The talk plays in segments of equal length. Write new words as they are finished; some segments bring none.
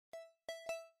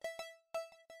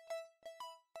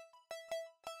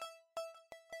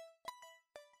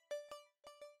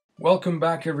Welcome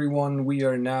back everyone. We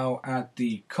are now at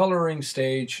the coloring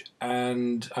stage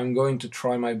and I'm going to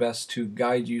try my best to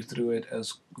guide you through it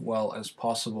as well as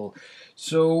possible.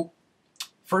 So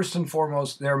first and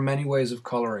foremost, there are many ways of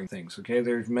coloring things, okay?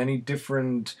 There's many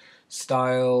different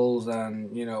styles and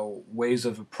ways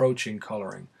of approaching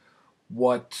coloring.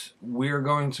 What we're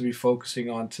going to be focusing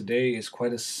on today is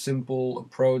quite a simple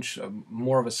approach,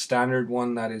 more of a standard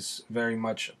one that is very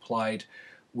much applied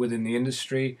within the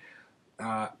industry.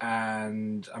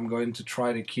 And I'm going to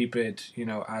try to keep it,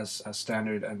 as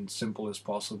standard and simple as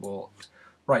possible.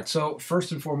 Right. So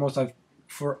first and foremost,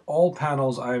 for all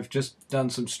panels, I've just done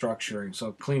some structuring,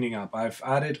 so cleaning up. I've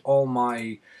added all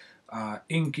my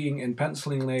inking and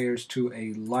penciling layers to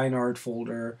a line art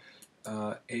folder,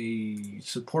 a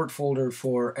support folder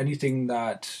for anything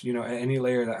that any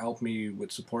layer that helped me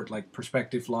with support, like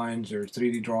perspective lines or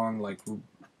 3D drawing, like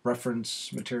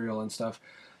reference material and stuff.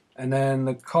 And then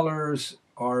the colors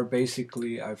are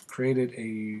basically, I've created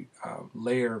a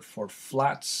layer for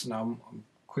flats. Now I'm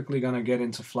quickly going to get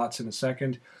into flats in a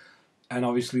second. And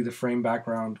obviously the frame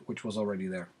background, which was already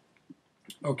there.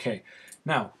 Okay,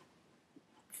 now,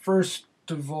 first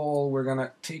of all, we're going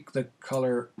to take the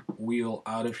color wheel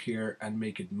out of here and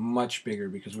make it much bigger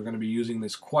because we're going to be using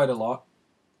this quite a lot.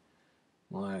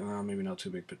 Like, well, maybe not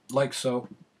too big, but like so.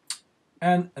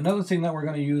 And another thing that we're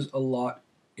going to use a lot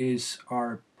is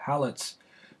our palettes.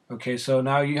 Okay, so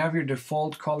now you have your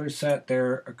default color set. There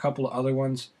are a couple of other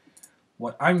ones.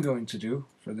 What I'm going to do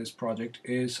for this project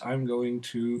is I'm going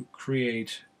to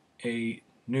create a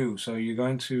new. So you're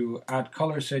going to add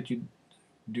color set, you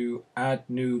do add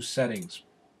new settings,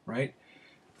 right?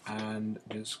 And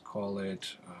just call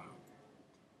it,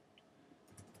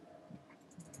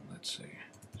 let's see,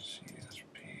 CSP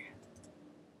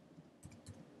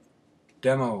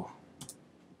demo.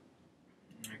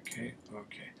 Okay.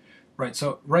 Right,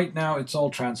 so right now it's all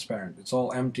transparent. It's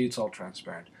all empty, it's all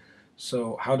transparent.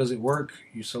 So how does it work?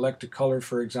 You select a color,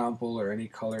 for example, or any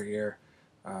color here.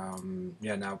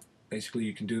 Yeah, now basically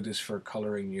you can do this for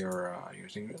coloring your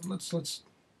thing. Let's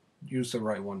use the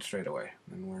right one straight away,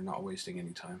 and we're not wasting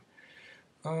any time.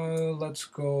 Let's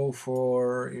go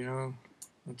for,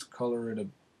 let's color it a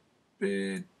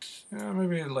bit,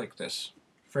 maybe like this,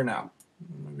 for now.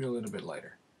 Maybe a little bit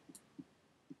lighter.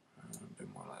 A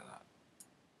bit more like that.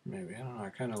 Maybe, I don't know, I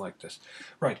kind of like this.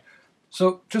 Right,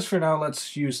 so just for now,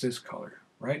 let's use this color,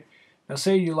 right? Now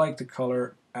say you like the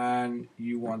color and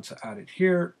you want to add it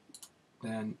here,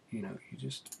 then, you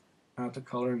just add the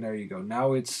color and there you go.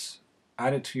 Now it's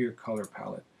added to your color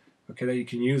palette, okay, that you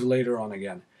can use later on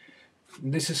again.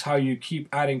 This is how you keep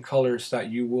adding colors that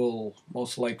you will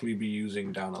most likely be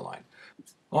using down the line.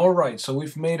 Alright, so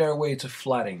we've made our way to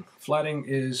flatting. Flatting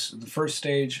is the first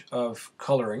stage of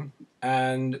coloring,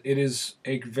 and it is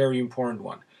a very important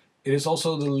one. It is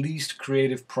also the least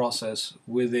creative process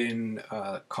within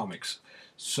comics.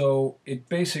 So it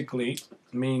basically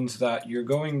means that you're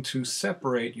going to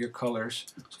separate your colors.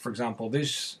 So for example,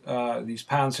 these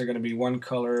pants are going to be one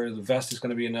color, the vest is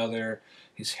going to be another,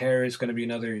 his hair is going to be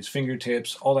another, his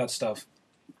fingertips, all that stuff.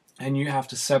 And you have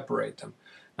to separate them.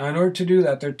 Now in order to do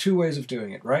that, there are two ways of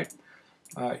doing it, right?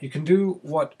 You can do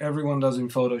what everyone does in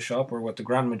Photoshop, or what the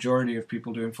grand majority of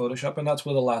people do in Photoshop, and that's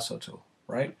with a lasso tool,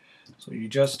 right? So you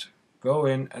just go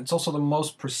in, and it's also the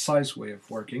most precise way of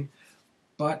working,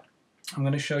 but I'm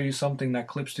going to show you something that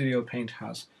Clip Studio Paint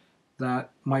has that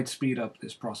might speed up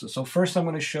this process. So first I'm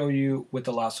going to show you with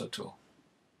the lasso tool.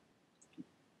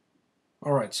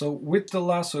 Alright, so with the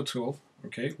lasso tool,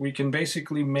 okay, we can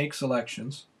basically make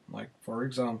selections, like for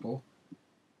example,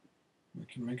 we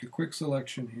can make a quick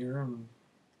selection here and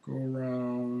go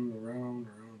around,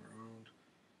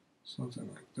 something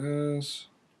like this.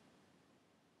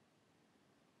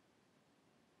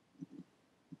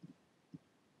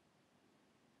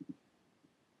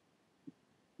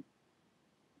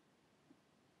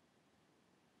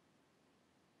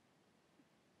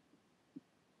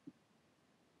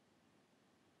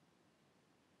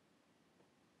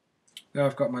 Now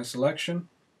I've got my selection,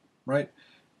 right?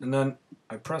 And then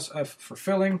I press F for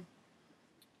filling,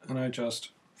 and I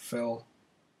just fill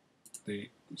the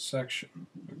section,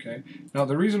 okay? Now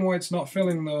the reason why it's not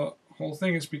filling the whole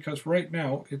thing is because right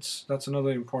now, that's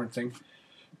another important thing,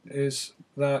 is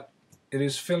that it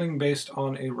is filling based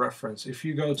on a reference. If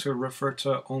you go to refer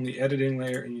to only editing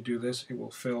layer and you do this, it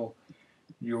will fill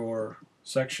your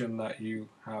section that you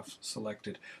have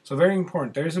selected. So very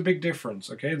important, there's a big difference,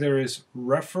 okay? There is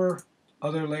refer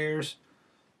other layers,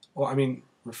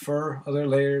 refer other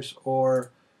layers,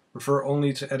 or refer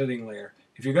only to editing layer.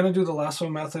 If you're going to do the lasso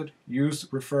method, use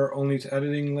refer only to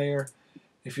editing layer.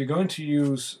 If you're going to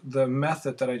use the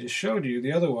method that I just showed you,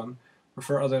 the other one,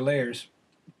 refer other layers,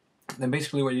 then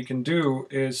basically what you can do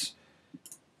is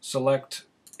select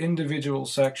individual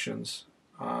sections,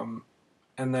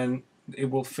 and then it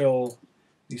will fill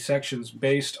these sections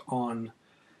based on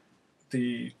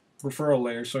the referral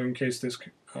layer. So in case this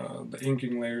the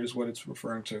inking layer is what it's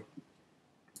referring to.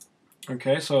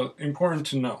 Okay, so important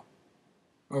to know.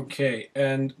 Okay,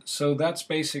 and so that's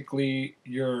basically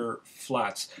your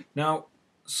flats. Now,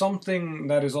 something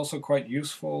that is also quite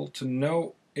useful to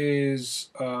know is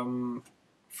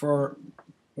for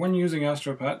when using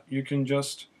Astropad, you can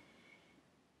just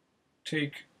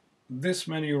take this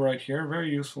menu right here, very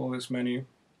useful, this menu.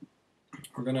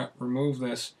 We're going to remove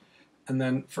this, and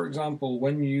then, for example,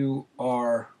 when you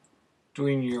are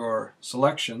doing your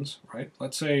selections, right,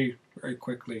 let's say very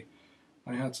quickly,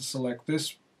 I had to select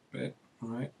this bit,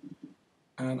 right,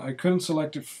 and I couldn't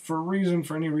select it for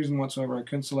any reason whatsoever. I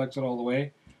couldn't select it all the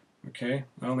way. Okay,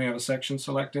 I only have a section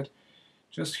selected.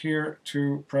 Just here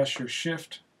to press your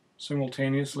shift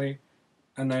simultaneously,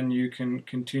 and then you can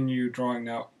continue drawing.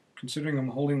 Now, considering I'm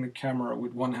holding the camera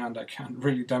with one hand, I can't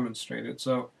really demonstrate it,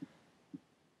 so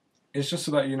it's just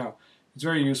so that you know. It's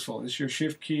very useful. It's your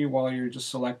shift key. While you're just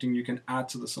selecting, you can add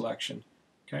to the selection.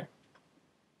 Okay.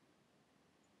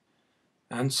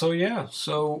 And so yeah,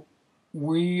 so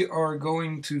we are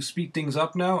going to speed things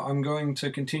up now. I'm going to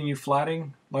continue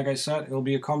flatting. Like I said, it'll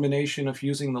be a combination of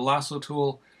using the lasso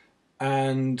tool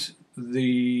and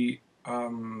the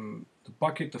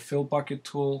fill bucket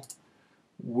tool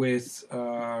with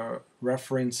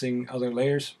referencing other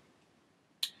layers.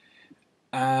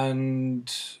 And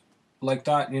like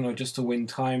that, you know, just to win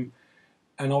time.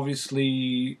 And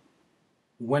obviously,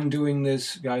 when doing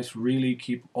this, guys, really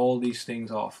keep all these things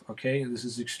off, okay? This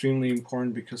is extremely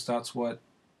important because that's what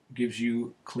gives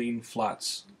you clean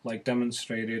flats, like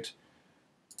demonstrated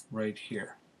right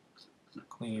here.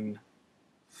 Clean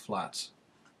flats,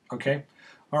 okay?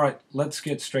 All right, let's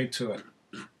get straight to it.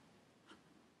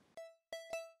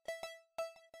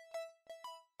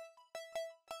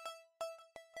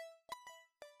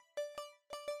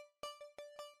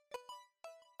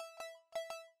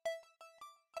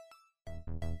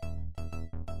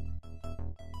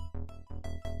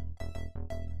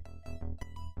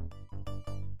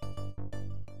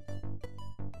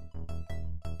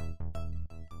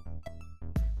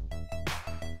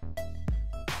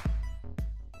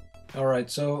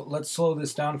 Alright, so let's slow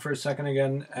this down for a second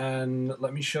again, and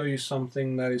let me show you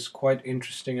something that is quite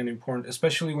interesting and important,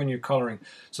 especially when you're coloring.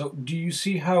 So do you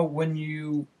see how when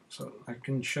you, so I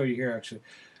can show you here actually,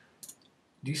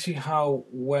 do you see how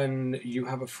when you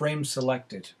have a frame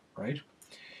selected, right,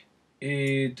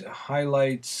 it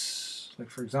highlights, like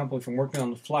for example, if I'm working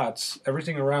on the flats,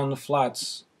 everything around the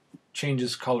flats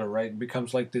changes color, right? It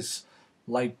becomes like this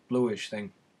light bluish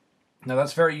thing. Now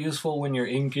that's very useful when you're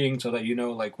inking so that you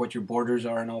know like what your borders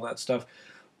are and all that stuff.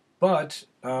 But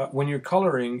when you're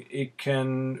coloring, it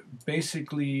can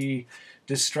basically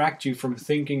distract you from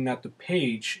thinking that the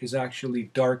page is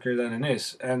actually darker than it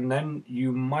is. And then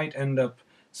you might end up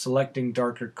selecting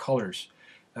darker colors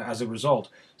as a result.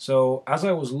 So as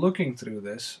I was looking through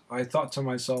this, I thought to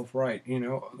myself, right, you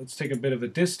know, let's take a bit of a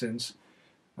distance.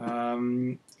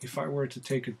 If I were to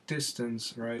take a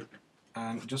distance, right,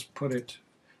 and just put it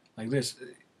like this,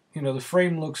 you know, the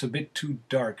frame looks a bit too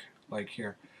dark, like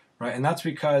here, right? And that's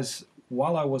because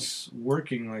while I was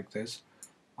working like this,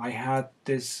 I had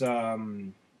this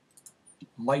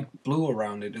light blue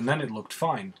around it, and then it looked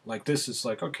fine. Like this is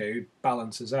like, okay, it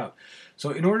balances out. So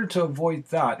in order to avoid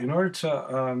that, in order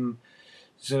to,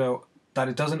 so that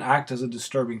it doesn't act as a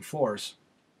disturbing force,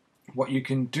 what you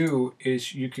can do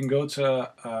is you can go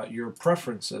to your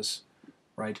preferences,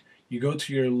 right? You go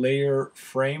to your layer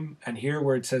frame, and here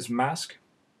where it says mask,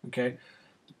 okay,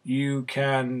 you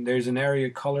can, there's an area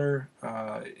color,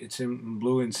 it's in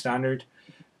blue in standard,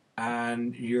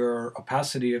 and your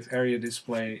opacity of area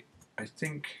display, I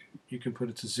think you can put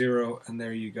it to 0, and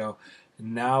there you go.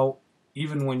 And now,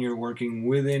 even when you're working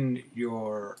within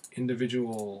your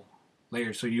individual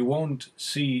layer, so you won't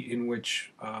see in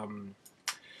which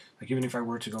like even if I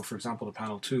were to go, for example, to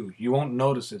panel 2, you won't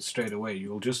notice it straight away.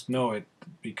 You'll just know it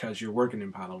because you're working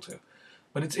in panel 2.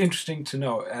 But it's interesting to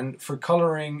know. And for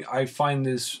coloring, I find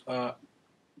this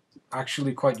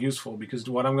actually quite useful because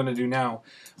what I'm going to do now,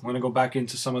 I'm going to go back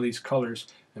into some of these colors.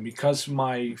 And because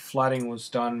my flatting was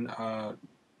done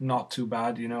not too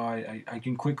bad, you know, I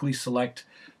can quickly select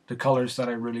the colors that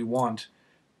I really want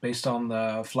based on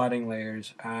the flatting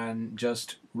layers and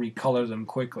just recolor them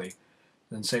quickly.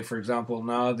 Then say, for example,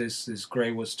 now this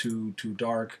gray was too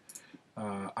dark.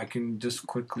 I can just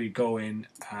quickly go in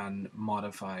and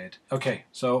modify it. Okay,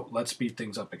 so let's speed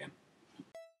things up again.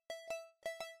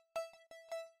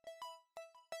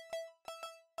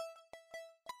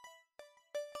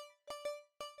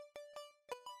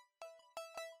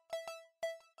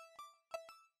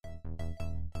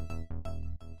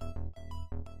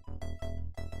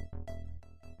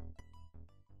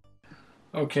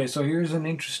 Okay, so here's an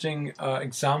interesting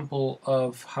example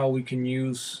of how we can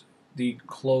use the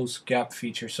close gap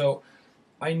feature. So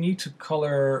I need to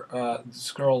color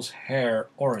this girl's hair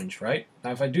orange, right?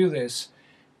 Now if I do this,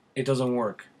 it doesn't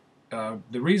work. The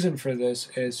reason for this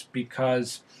is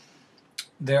because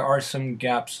there are some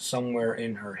gaps somewhere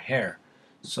in her hair.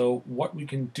 So what we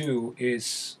can do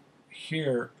is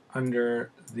here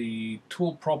under the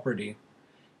tool property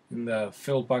in the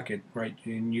fill bucket, right,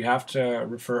 and you have to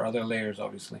refer other layers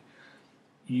obviously,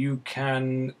 you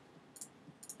can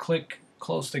click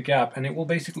close the gap and it will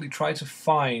basically try to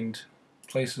find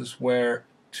places where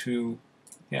to,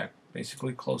 yeah,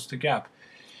 basically close the gap.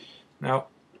 Now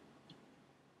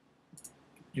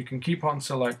you can keep on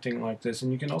selecting like this,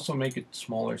 and you can also make it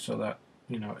smaller so that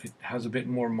it has a bit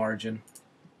more margin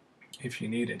if you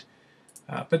need it.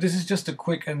 But this is just a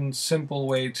quick and simple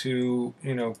way to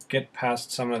get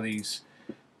past some of these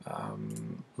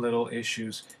little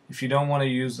issues. If you don't want to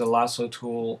use the lasso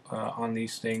tool on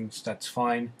these things, that's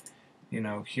fine.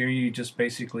 Here you just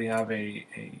basically have a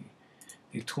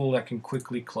tool that can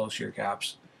quickly close your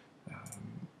gaps.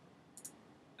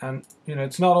 And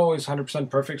it's not always 100%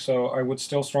 perfect, so I would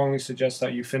still strongly suggest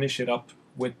that you finish it up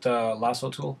with the lasso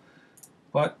tool.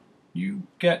 But you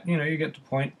get the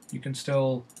point. You can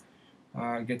still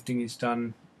get things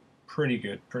done pretty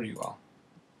good, pretty well.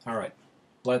 All right,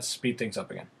 let's speed things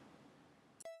up again.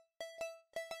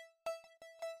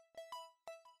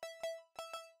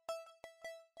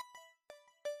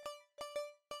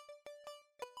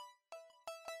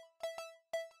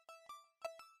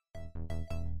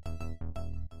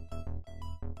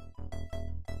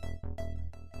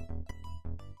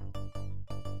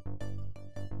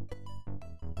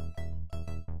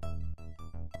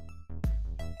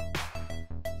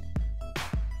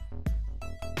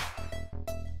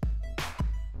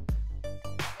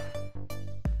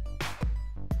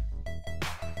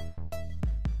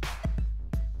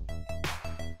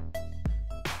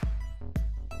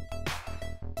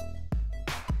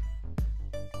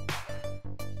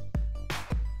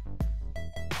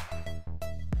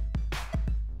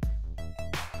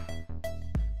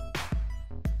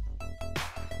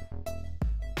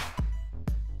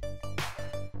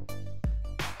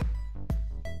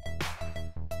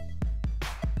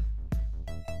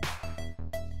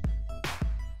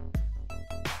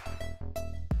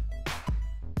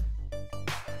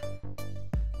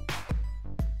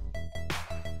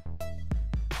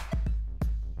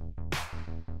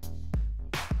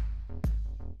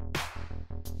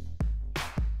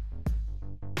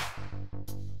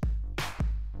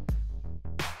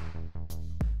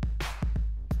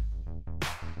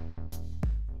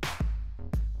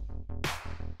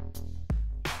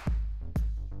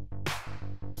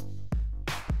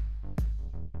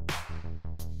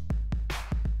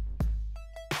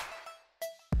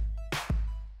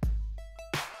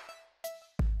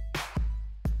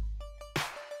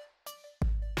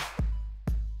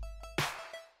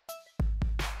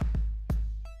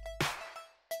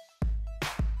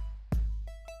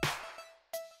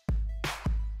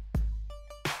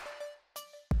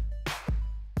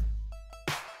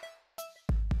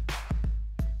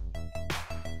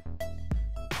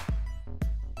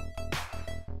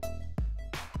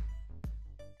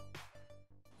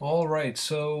 Alright,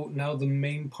 so now the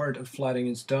main part of flatting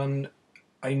is done.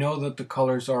 I know that the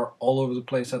colors are all over the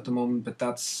place at the moment, but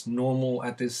that's normal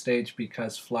at this stage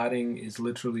because flatting is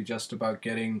literally just about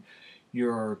getting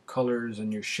your colors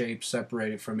and your shapes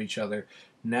separated from each other.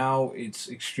 Now it's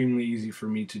extremely easy for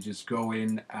me to just go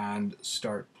in and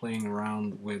start playing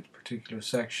around with particular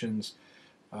sections,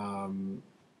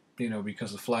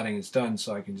 because the flatting is done,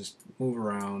 so I can just move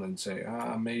around and say,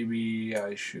 maybe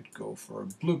I should go for a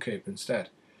blue cape instead.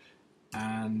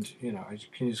 And I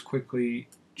can just quickly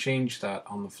change that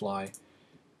on the fly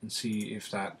and see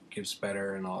if that gives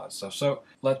better and all that stuff. So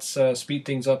let's speed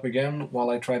things up again while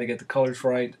I try to get the colors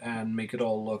right and make it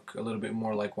all look a little bit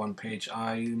more like one page.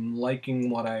 I'm liking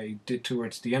what I did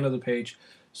towards the end of the page,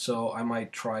 so I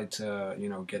might try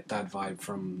to get that vibe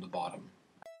from the bottom.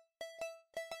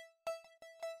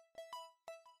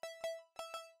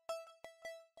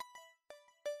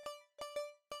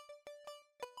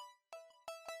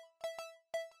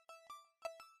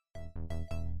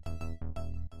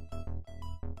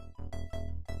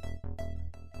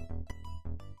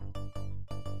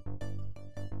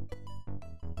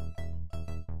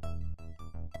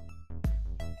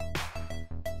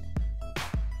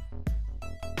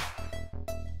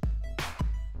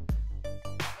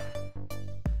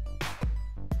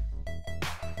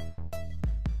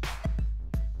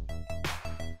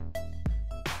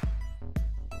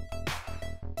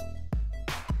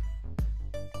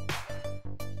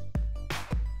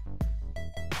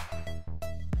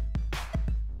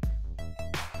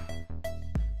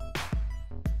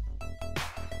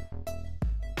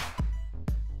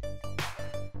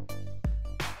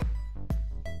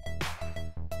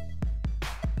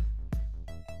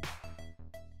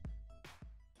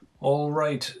 All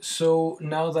right, so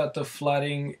now that the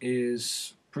flatting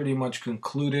is pretty much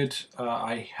concluded,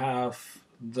 I have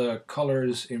the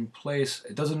colors in place.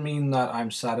 It doesn't mean that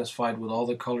I'm satisfied with all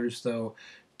the colors though.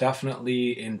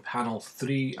 Definitely in panel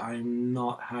 3 I'm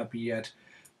not happy yet,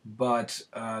 but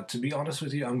to be honest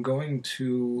with you, I'm going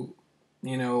to,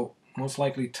 most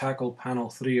likely tackle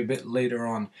panel 3 a bit later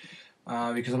on,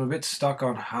 because I'm a bit stuck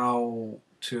on how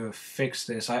to fix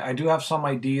this. I do have some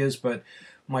ideas, but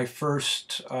my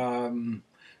first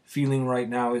feeling right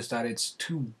now is that it's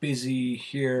too busy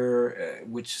here,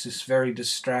 which is very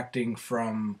distracting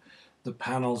from the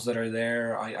panels that are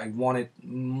there. I want it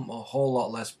a whole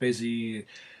lot less busy.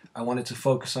 I want it to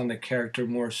focus on the character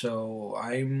more, so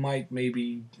I might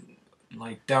maybe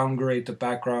like downgrade the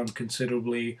background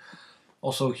considerably.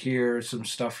 Also here, some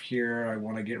stuff here, I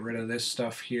want to get rid of this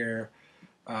stuff here.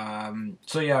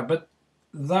 So yeah, but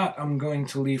that I'm going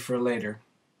to leave for later.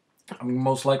 I'm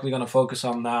most likely going to focus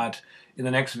on that in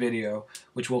the next video,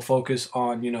 which will focus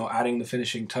on, adding the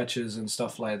finishing touches and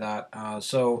stuff like that.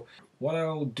 So what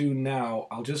I'll do now,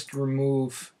 I'll just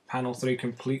remove panel 3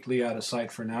 completely out of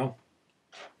sight for now,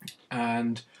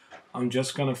 and I'm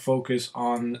just going to focus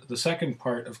on the second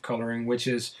part of coloring, which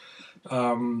is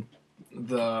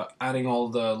the adding all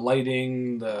the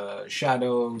lighting, the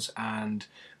shadows, and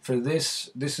for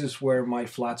this is where my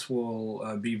flats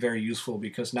will be very useful,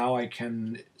 because now I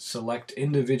can select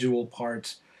individual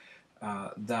parts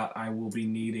that I will be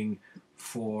needing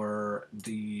for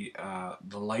the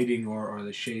lighting or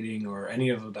the shading or any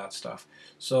of that stuff.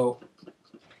 So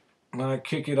I'm going to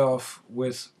kick it off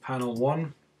with panel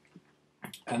 1,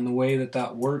 and the way that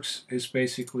that works is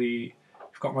basically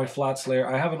I've got my flats layer.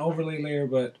 I have an overlay layer,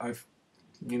 but I've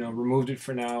removed it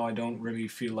for now. I don't really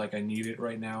feel like I need it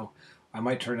right now. I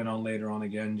might turn it on later on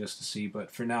again just to see,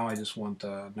 but for now I just want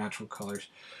natural colors.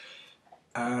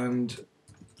 And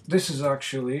this is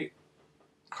actually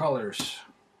colors,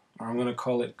 or I'm going to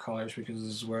call it colors because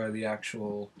this is where the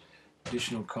actual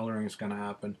additional coloring is going to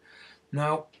happen.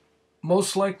 Now,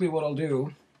 most likely what I'll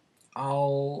do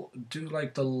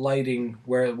like the lighting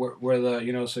where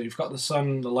the, so you've got the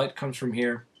sun, the light comes from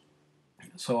here.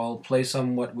 So I'll play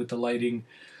somewhat with the lighting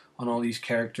on all these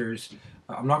characters.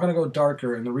 I'm not going to go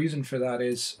darker, and the reason for that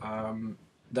is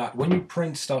that when you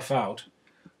print stuff out,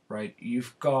 right,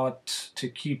 you've got to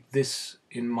keep this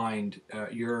in mind,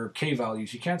 your K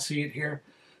values. You can't see it here,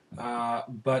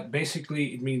 but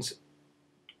basically it means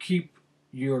keep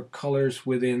your colors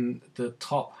within the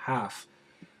top half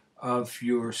of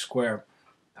your square.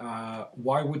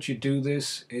 Why would you do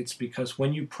this? It's because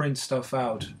when you print stuff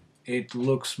out, it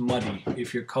looks muddy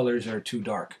if your colors are too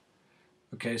dark.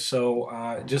 Okay,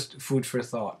 so just food for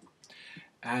thought.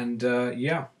 And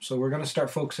yeah, so we're going to start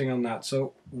focusing on that.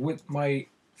 So with my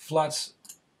flats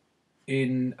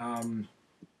in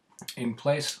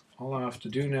place, all I have to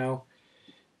do now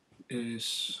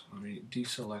is, let me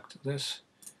deselect this.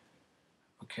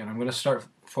 Okay, and I'm going to start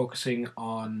focusing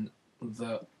on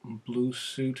the blue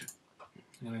suit.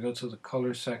 I'm going to go to the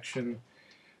color section,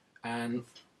 and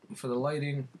for the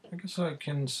lighting, I guess I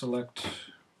can select,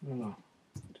 I don't know,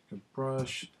 take a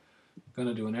brush. I'm going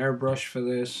to do an airbrush for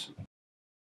this.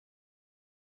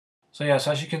 So yes,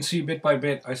 as you can see, bit by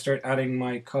bit, I start adding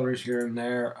my colors here and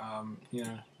there. You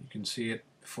can see it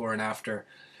before and after.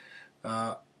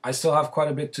 I still have quite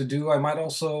a bit to do. I might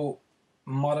also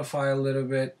modify a little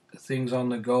bit things on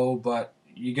the go, but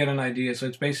you get an idea. So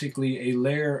it's basically a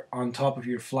layer on top of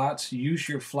your flats. Use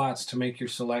your flats to make your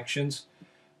selections.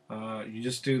 You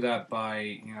just do that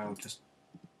by, just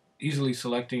easily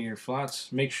selecting your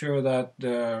flats. Make sure that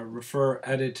refer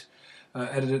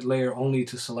edited layer only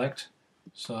to select.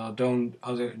 So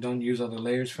don't use other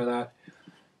layers for that.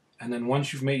 And then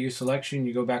once you've made your selection,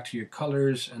 you go back to your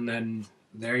colors, and then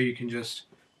there you can just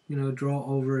draw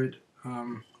over it.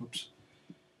 Oops.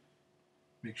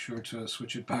 Make sure to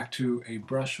switch it back to a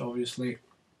brush, obviously,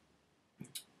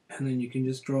 and then you can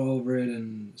just draw over it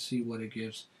and see what it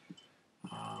gives.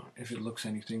 If it looks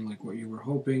anything like what you were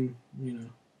hoping,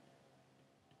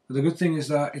 The good thing is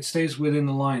that it stays within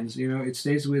the lines. It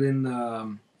stays within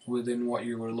within what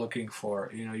you were looking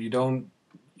for. You don't,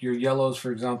 your yellows,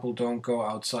 for example, don't go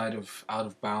out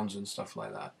of bounds and stuff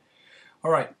like that.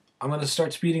 All right, I'm going to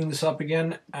start speeding this up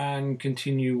again and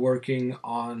continue working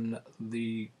on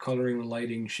the coloring,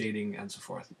 lighting, shading, and so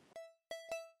forth.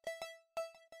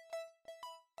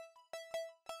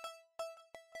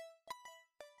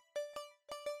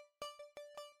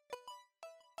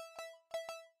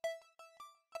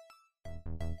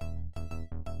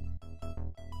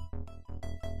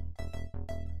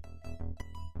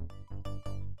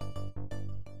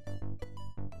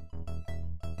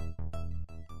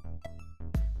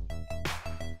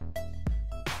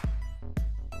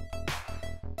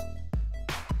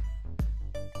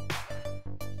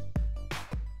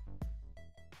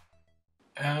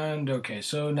 And okay,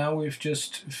 so now we've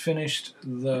just finished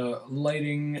the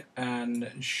lighting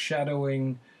and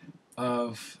shadowing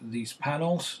of these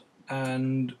panels,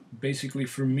 and basically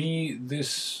for me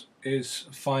this is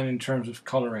fine in terms of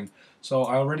coloring. So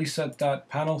I already said that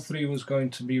panel 3 was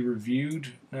going to be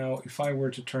reviewed. Now if I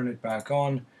were to turn it back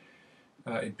on,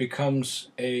 it becomes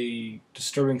a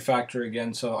disturbing factor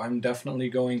again, so I'm definitely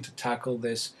going to tackle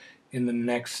this in the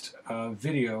next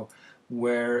video,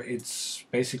 where it's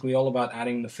basically all about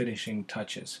adding the finishing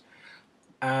touches.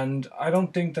 And I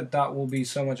don't think that that will be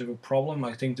so much of a problem.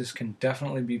 I think this can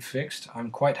definitely be fixed.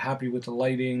 I'm quite happy with the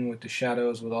lighting, with the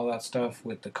shadows, with all that stuff,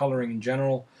 with the coloring in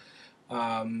general.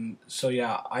 So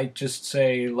yeah, I just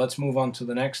say let's move on to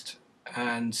the next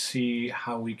and see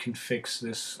how we can fix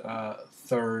this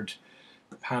third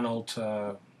panel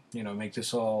to, make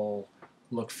this all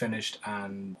look finished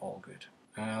and all good.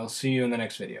 I'll see you in the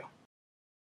next video.